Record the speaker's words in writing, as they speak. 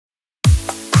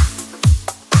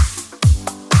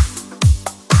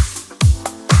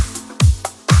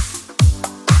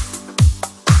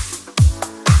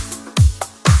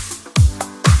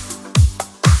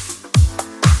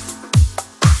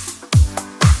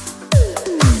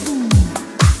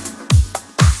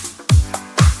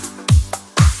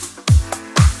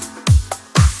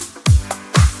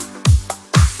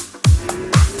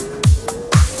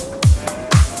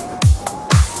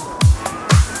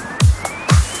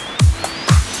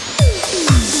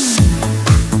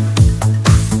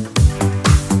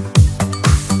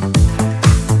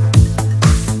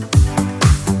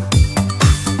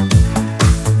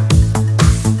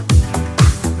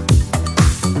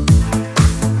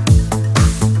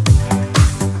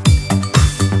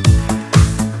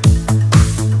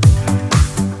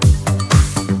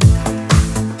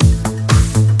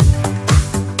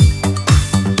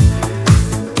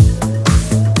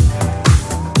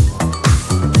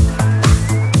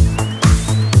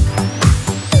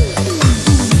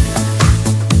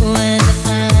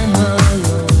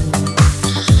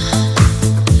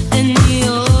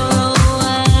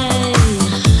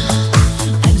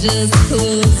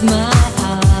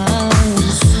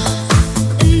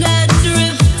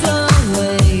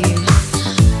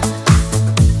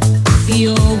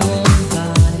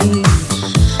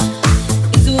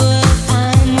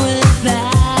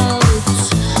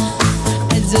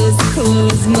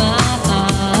close my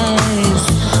eyes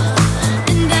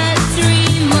and I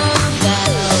dream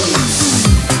about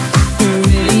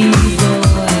pretty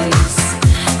boys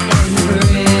and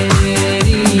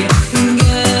pretty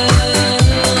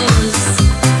girls,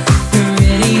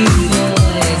 pretty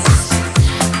boys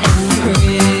and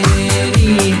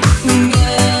pretty girls.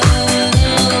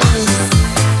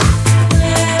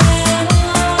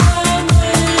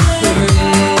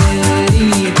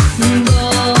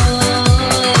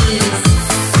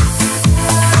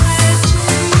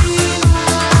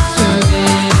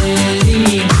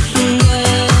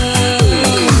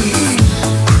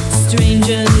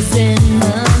 Strangers in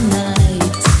the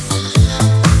night,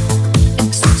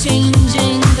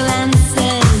 exchanging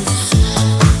glances,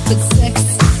 but sex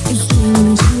is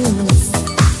dangerous.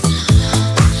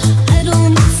 I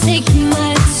don't take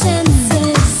my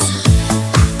chances.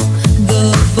 The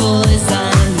boys I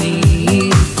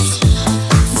meet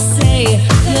say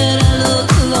that I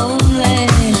look lonely,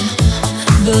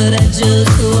 but I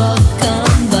just walk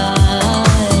on by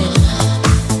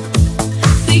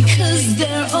because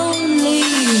they're only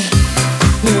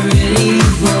pretty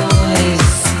boys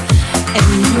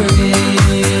and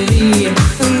pretty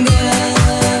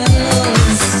girls,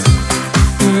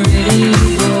 pretty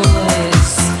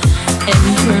boys and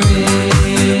pretty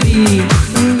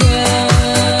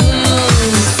girls,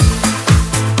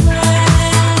 pretty boys,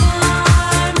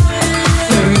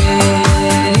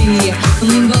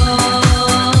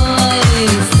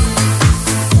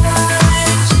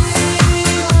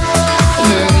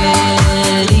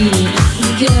 pretty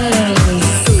girls.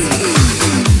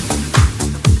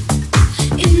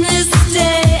 In this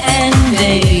day and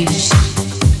age,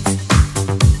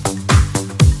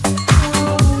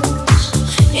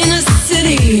 in a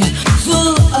city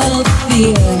full of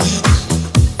fear,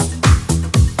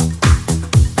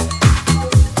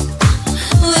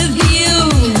 with you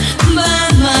by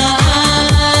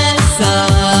my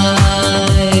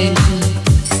side,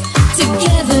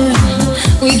 together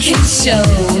we can show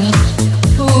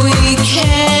we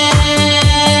care.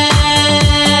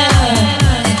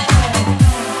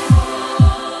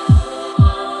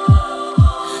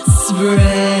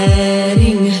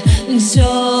 Spreading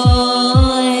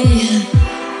joy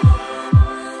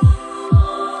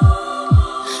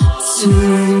to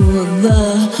the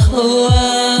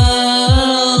world,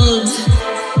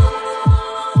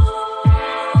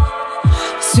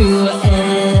 to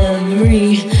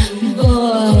every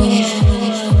boy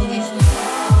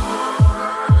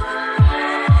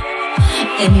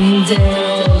and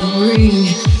every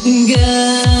girl.